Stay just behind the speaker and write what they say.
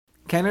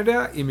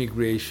Canada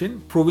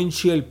Immigration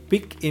Provincial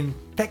Pick in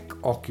Tech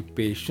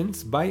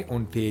Occupations by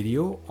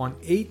Ontario on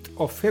 8th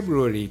of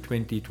February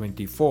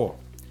 2024.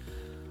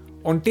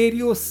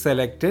 Ontario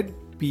selected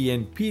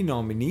PNP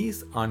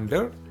nominees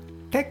under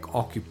Tech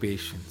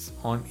Occupations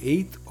on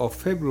 8th of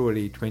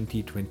February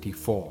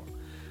 2024.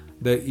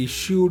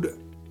 The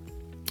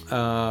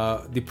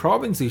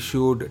province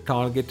issued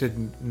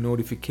targeted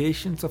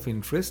notifications of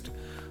interest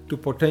to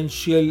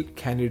potential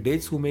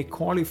candidates who may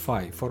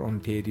qualify for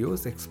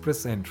Ontario's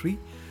Express Entry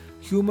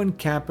Human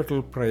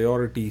Capital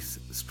Priorities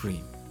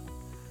stream.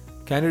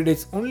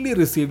 Candidates only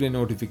received a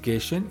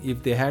notification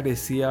if they had a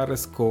CRS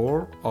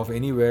score of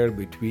anywhere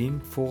between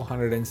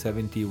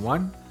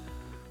 471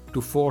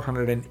 to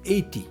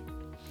 480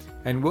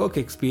 and work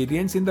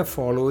experience in the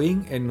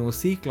following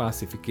NOC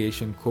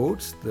classification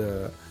codes.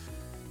 The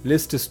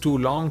list is too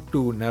long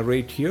to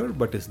narrate here,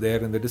 but is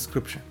there in the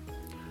description.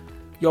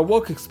 Your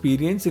work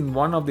experience in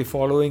one of the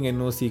following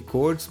NOC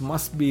codes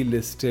must be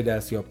listed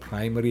as your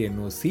primary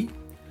NOC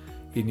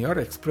in your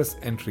Express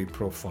Entry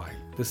profile.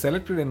 The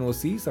selected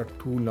NOCs are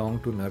too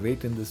long to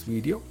narrate in this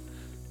video.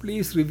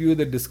 Please review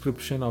the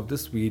description of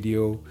this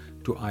video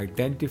to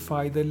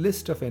identify the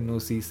list of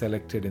NOCs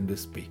selected in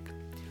this peak.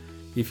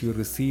 If you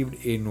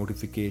received a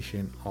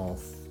notification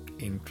of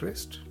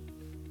interest,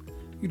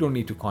 you don't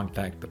need to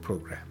contact the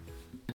program.